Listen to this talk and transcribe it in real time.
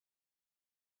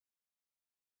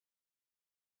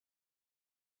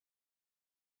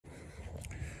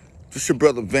This your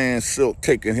brother Van Silk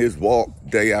taking his walk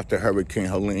day after Hurricane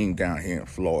Helene down here in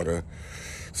Florida.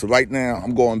 So right now,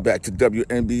 I'm going back to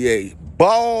WNBA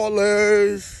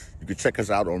Ballers. You can check us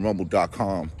out on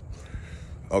rumble.com.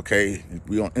 Okay,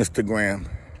 we on Instagram.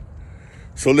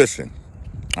 So listen,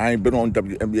 I ain't been on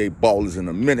WNBA Ballers in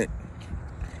a minute.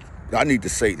 I need to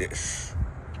say this.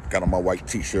 Got on my white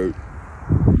t-shirt.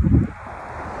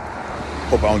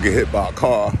 Hope I don't get hit by a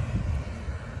car.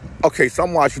 Okay, so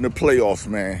I'm watching the playoffs,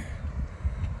 man.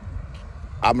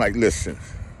 I'm like, listen,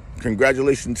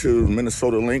 congratulations to the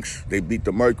Minnesota Lynx. They beat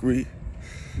the Mercury.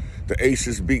 The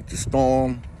Aces beat the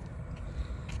Storm.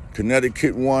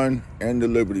 Connecticut won, and the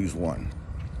Liberties won.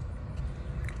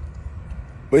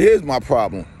 But here's my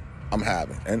problem I'm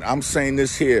having, and I'm saying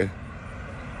this here.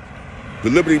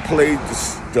 The Liberty played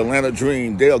the Atlanta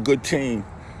Dream. They're a good team.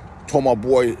 Told my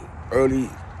boy early,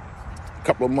 a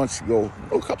couple of months ago,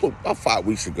 about 5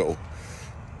 weeks ago,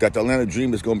 that the Atlanta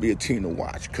Dream is going to be a team to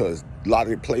watch because a lot of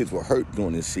their players were hurt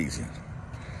during this season.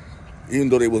 Even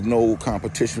though there was no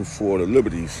competition for the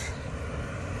Liberties.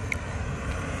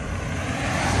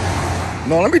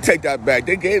 No, let me take that back.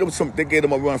 They gave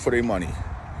them a run for their money.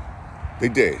 They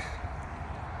did.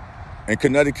 And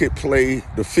Connecticut played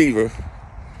the Fever,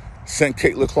 sent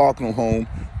Caitlin Clarkson home.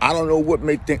 I don't know what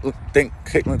made think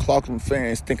Caitlin Clarkson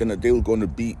fans thinking that they were going to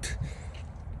beat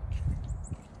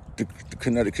the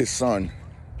Connecticut Sun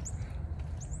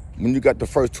when you got the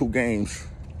first two games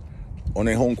on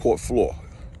their home court floor.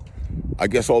 I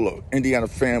guess all the Indiana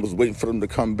fans was waiting for them to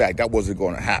come back. That wasn't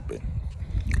going to happen.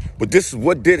 But this is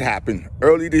what did happen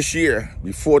early this year,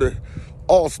 before the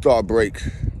All-Star break. I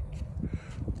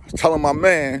was telling my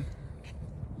man,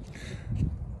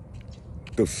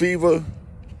 the Fever,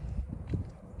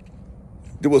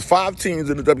 there was 5 teams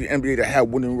in the WNBA that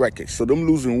had winning records. So them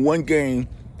losing one game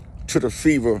to the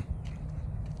Fever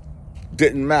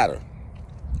didn't matter.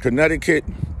 Connecticut,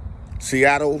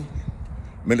 Seattle,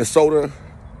 Minnesota,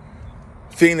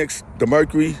 Phoenix, the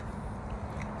Mercury,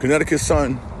 Connecticut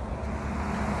Sun,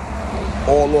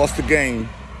 all lost the game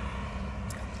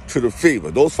to the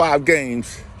Fever. Those 5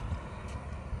 games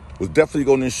was definitely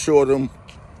going to ensure them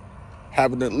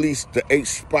having at least the 8th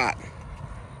spot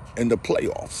in the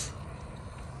playoffs,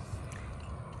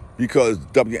 because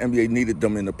WNBA needed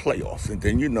them in the playoffs. And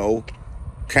then, you know,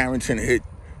 Carrington hit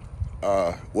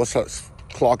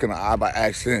Clark in the eye by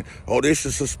accident. Oh, they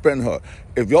should suspend her.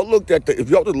 If y'all looked at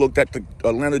the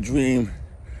Atlanta Dream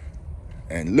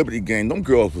and Liberty game, them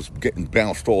girls was getting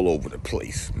bounced all over the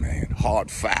place, man. Hard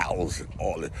fouls and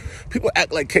all that. People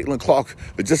act like Caitlin Clark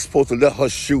is just supposed to let her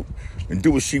shoot and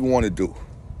do what she want to do.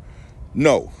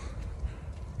 No.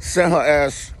 Send her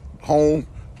ass home,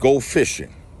 go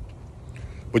fishing.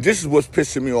 But this is what's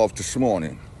pissing me off this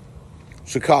morning.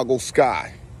 Chicago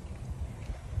Sky.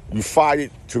 You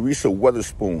fired Teresa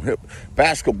Witherspoon,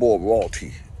 basketball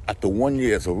royalty, after 1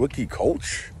 year as a rookie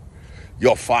coach.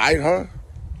 Y'all fired her.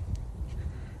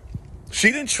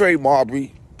 She didn't trade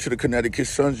Marbury to the Connecticut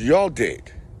Suns. Y'all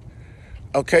did.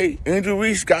 Okay? Angel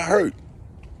Reese got hurt.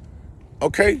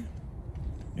 Okay?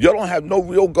 Y'all don't have no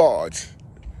real guards.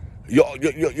 Y'all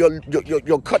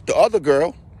cut the other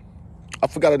girl. I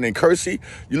forgot her name, Kersey.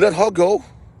 You let her go.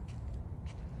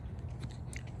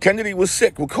 Kennedy was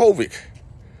sick with COVID.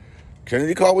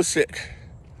 Kennedy Carr was sick.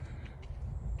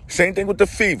 Same thing with the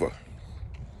Fever.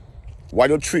 Why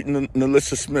y'all treating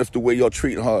Nalissa Smith the way y'all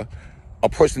treating her, a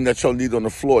person that y'all need on the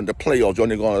floor in the playoffs? Y'all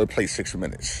only going to play 6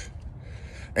 minutes.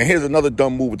 And here's another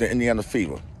dumb move with the Indiana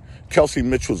Fever. Kelsey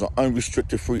Mitchell's an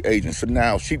unrestricted free agent. So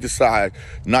now she decided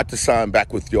not to sign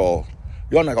back with y'all.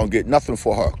 Y'all not going to get nothing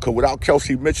for her. Because without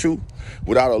Kelsey Mitchell,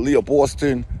 without Aaliyah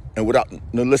Boston, and without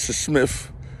Nalissa Smith,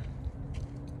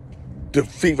 the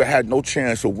Fever had no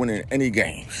chance of winning any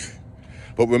games.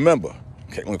 But remember,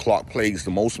 Caitlin Clark plays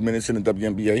the most minutes in the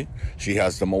WNBA. She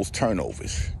has the most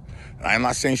turnovers. I'm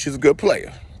not saying she's a good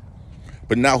player.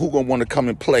 But now who's going to want to come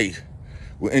and play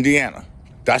with Indiana?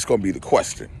 That's going to be the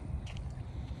question.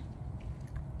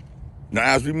 Now,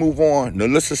 as we move on,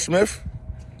 Nalissa Smith,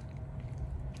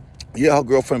 yeah, her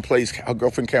girlfriend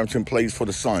Carrington plays for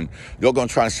the Sun. You're going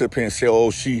to try and sit up here and say,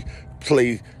 oh, she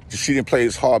didn't play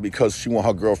as hard because she want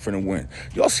her girlfriend to win.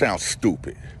 Y'all sound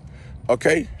stupid,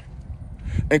 okay?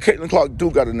 And Caitlin Clark do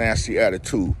got a nasty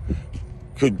attitude.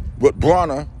 Because with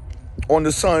Bronner on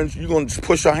the Suns, you're going to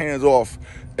push her hands off.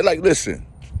 And like, listen,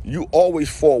 you always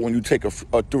fall when you take a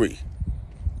 3.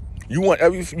 You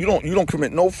don't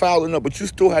commit no foul enough, but you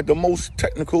still had the most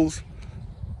technicals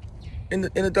in the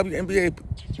WNBA.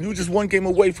 You were just one game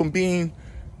away from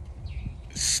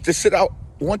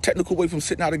one technical away from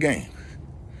sitting out a game.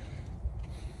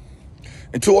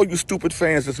 And to all you stupid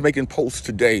fans that's making posts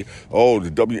today, oh, the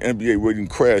WNBA rating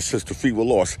crashed since the Fever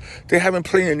lost. They haven't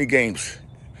played any games.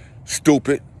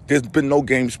 Stupid. There's been no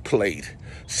games played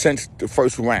since the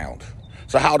first round.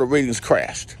 So how the ratings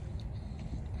crashed?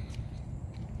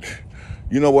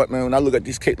 You know what, man? When I look at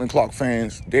these Caitlin Clark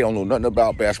fans, they don't know nothing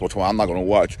about basketball. I'm not going to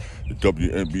watch the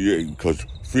WNBA because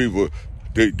Fever,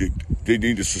 they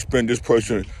need to suspend this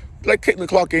person. Like, Caitlin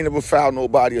Clark ain't never fouled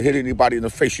nobody or hit anybody in the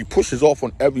face. She pushes off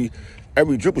on every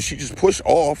dribble. She just pushed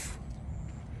off.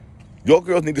 Your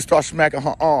girls need to start smacking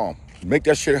her arm. Make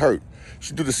that shit hurt.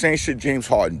 She do the same shit James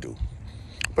Harden do.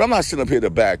 But I'm not sitting up here to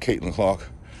bag Caitlin Clark.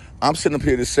 I'm sitting up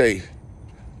here to say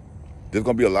there's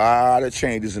going to be a lot of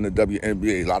changes in the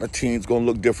WNBA. A lot of teams going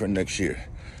to look different next year.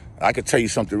 I can tell you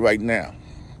something right now.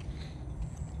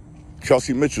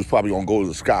 Chelsea Mitchell's probably going to go to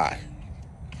the Sky.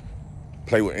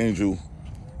 Play with Angel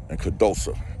and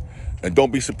Cardosa. And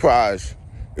don't be surprised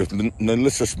if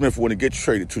Nelissa Smith wouldn't get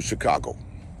traded to Chicago.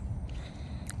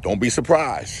 Don't be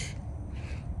surprised.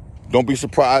 Don't be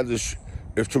surprised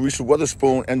if Teresa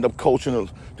Witherspoon end up coaching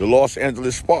the Los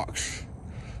Angeles Sparks.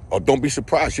 Or don't be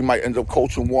surprised, she might end up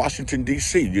coaching Washington,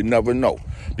 D.C. You never know.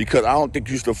 Because I don't think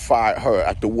you should fire her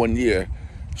after 1 year.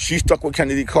 She stuck with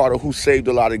Kennedy Carter, who saved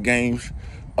a lot of games.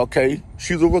 Okay?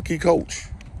 She's a rookie coach.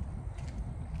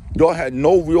 Y'all had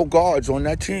no real guards on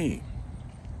that team.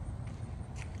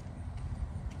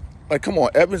 Like, come on,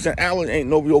 Evans and Allen ain't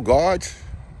no real guards.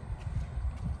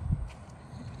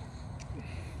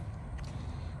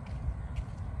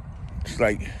 It's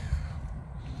like,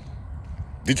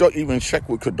 did y'all even check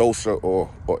with Cardosa or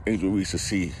Angel Reese to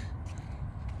see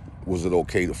was it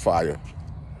okay to fire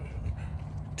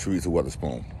Teresa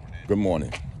Witherspoon? Good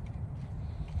morning.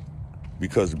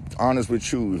 Because, honest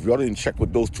with you, if y'all didn't check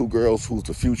with those two girls who's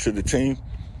the future of the team,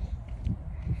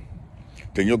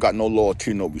 then you got no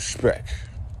loyalty, no respect.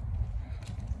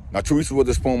 Now, Teresa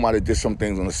Witherspoon might have did some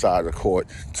things on the side of the court.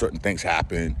 Certain things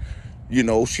happen. You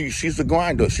know, she's a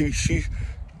grinder. She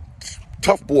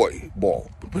tough boy ball.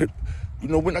 But, you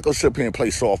know, we're not going to sit up here and play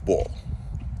softball.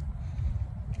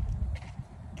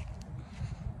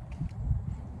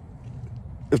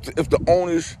 If the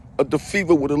owners of the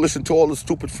Fever would have listened to all the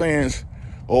stupid fans,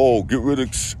 oh, get rid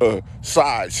of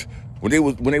Sides. When they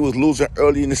was losing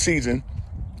early in the season,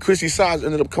 Chrissy Sides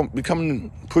ended up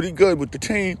becoming pretty good with the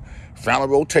team. Found a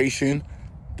rotation.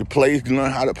 The players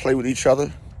learn how to play with each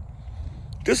other.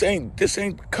 This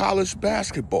ain't college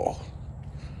basketball.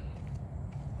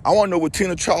 I want to know where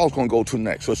Tina Charles going to go to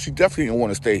next. So she definitely don't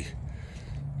want to stay,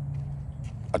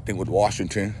 I think, with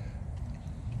Washington.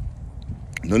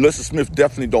 Nelissa Smith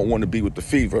definitely don't want to be with the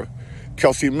Fever.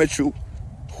 Chelsea Mitchell,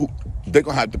 who she's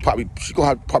gonna have to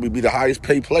probably be the highest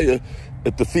paid player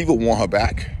if the Fever want her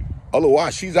back.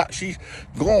 Otherwise, she's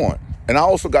gone. And I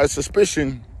also got a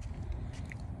suspicion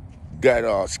that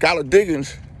Skylar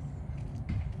Diggins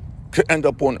could end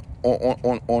up on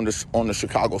the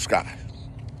Chicago Sky.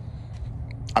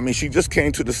 I mean, she just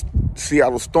came to the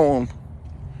Seattle Storm,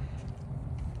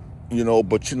 you know,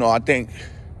 but, you know, I think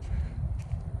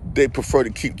they prefer to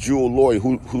keep Jewel Lloyd,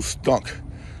 who stunk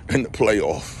in the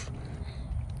playoffs.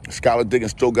 Skylar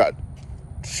Diggins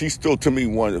she's still, to me,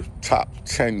 one of the top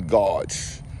 10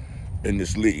 guards in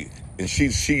this league. And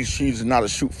she's not a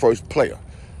shoot-first player,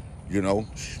 you know.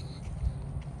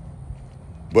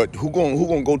 But who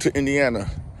gonna go to Indiana?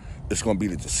 It's gonna be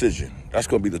the decision. That's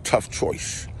gonna be the tough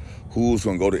choice. Who's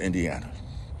gonna go to Indiana?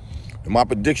 And my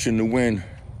prediction to win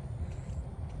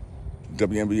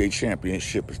WNBA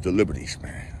championship is the Liberties,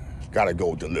 man. Gotta go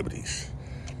with the Liberties.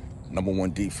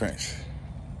 #1 defense.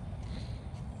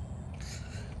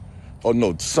 Oh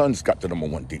no, the Suns got the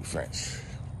 #1 defense.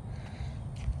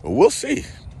 But we'll see.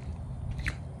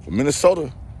 For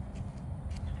Minnesota,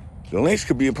 the Lynx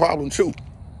could be a problem too.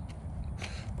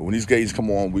 But when these games come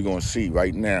on, we're gonna see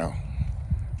right now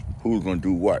who's gonna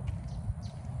do what.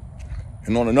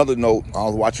 And on another note, I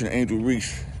was watching Angel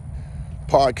Reese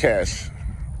podcast,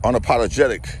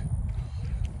 Unapologetic,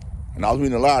 and I was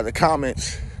reading a lot of the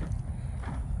comments.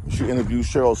 She interviewed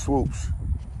Sheryl Swoopes,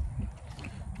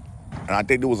 and I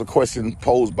think there was a question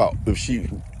posed about if she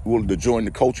wanted to join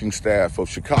the coaching staff of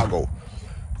Chicago.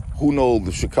 Who knows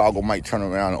if Chicago might turn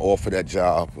around and offer that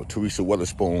job for Teresa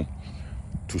Witherspoon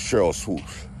to Sheryl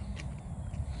Swoopes.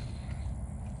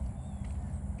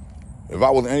 If I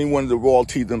was any one of the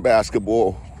royalties in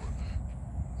basketball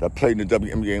that played in the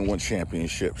WNBA and won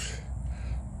championships,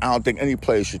 I don't think any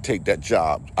player should take that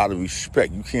job out of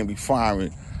respect. You can't be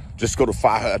firing, just go to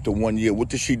fire her after 1 year. What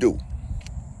did she do?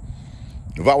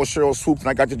 If I was Sheryl Swoopes and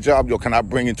I got the job, can I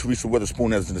bring in Teresa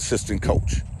Witherspoon as an assistant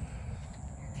coach?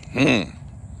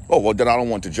 Oh, well, then I don't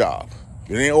want the job.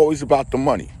 It ain't always about the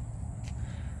money.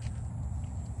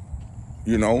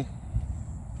 You know,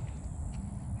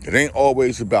 it ain't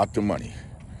always about the money.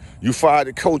 You fired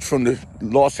the coach from the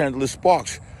Los Angeles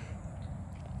Sparks,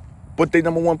 but their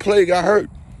number one player got hurt.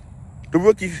 The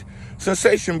rookie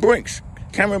sensation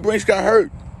Cameron Brinks got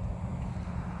hurt.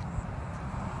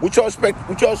 What y'all expect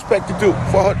to do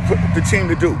for the team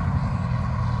to do?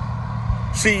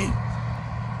 See,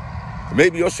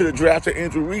 maybe y'all should have drafted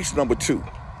Angel Reese number 2.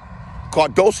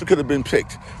 Cardoso could have been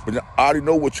picked, but I already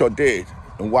know what y'all did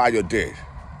and why you're dead.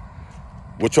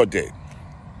 What y'all did.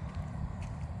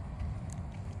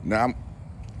 Now,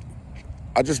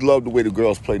 I just love the way the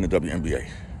girls play in the WNBA.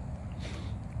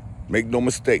 Make no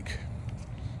mistake.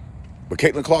 But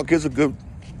Caitlin Clark is a good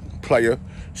player.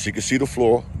 She can see the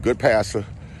floor, good passer.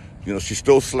 You know, she's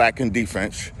still slack in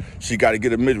defense. She got to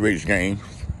get a mid-range game.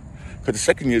 Because the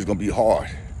second year is going to be hard.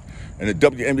 And the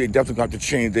WNBA definitely got to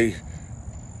change their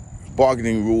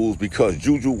bargaining rules because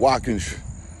Juju Watkins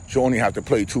should only have to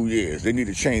play 2 years. They need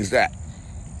to change that.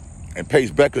 And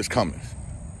Paige Becker's coming.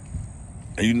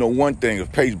 And you know one thing,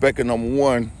 if Paige Becker number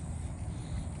 1,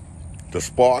 the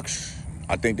Sparks,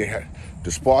 I think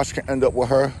the Sparks can end up with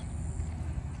her.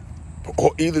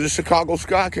 Or either the Chicago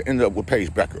Sky can end up with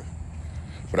Paige Becker.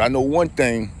 But I know one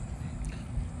thing,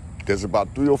 there's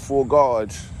about 3 or 4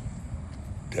 guards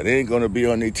that ain't going to be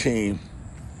on their team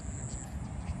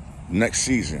next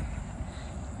season.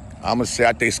 I'm going to say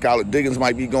I think Skylar Diggins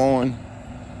might be gone.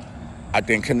 I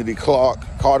think Kennedy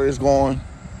Carter is gone.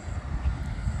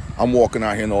 I'm walking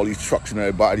out here in all these trucks and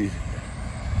everybody,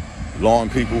 lawn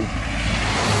people.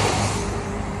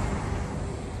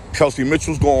 Kelsey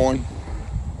Mitchell's gone.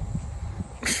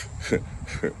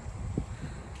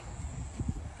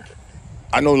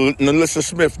 I know Nalissa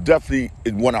Smith definitely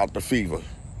won out the fever.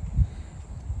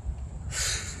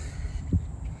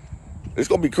 It's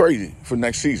going to be crazy for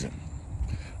next season.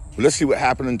 But let's see what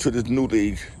happens to this new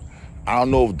league. I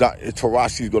don't know if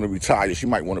Taurasi's going to retire. She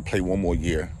might want to play one more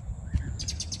year.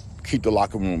 Keep the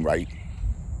locker room right.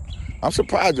 I'm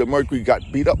surprised that Mercury got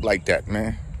beat up like that,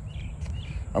 man.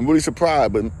 I'm really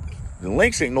surprised, but the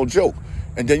Lynx ain't no joke.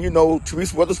 And then, you know,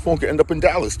 Teresa Witherspoon could end up in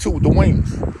Dallas, too, with the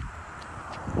Wings.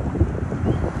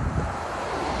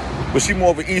 But she's more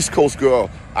of an East Coast girl.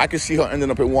 I can see her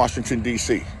ending up in Washington,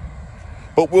 D.C.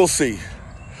 But we'll see.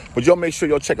 But y'all make sure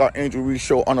y'all check out Angel Reese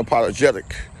Show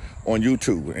Unapologetic on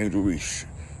YouTube, Angel Reese.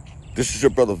 This is your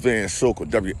brother Van Silk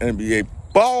with WNBA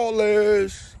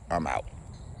Ballers. I'm out.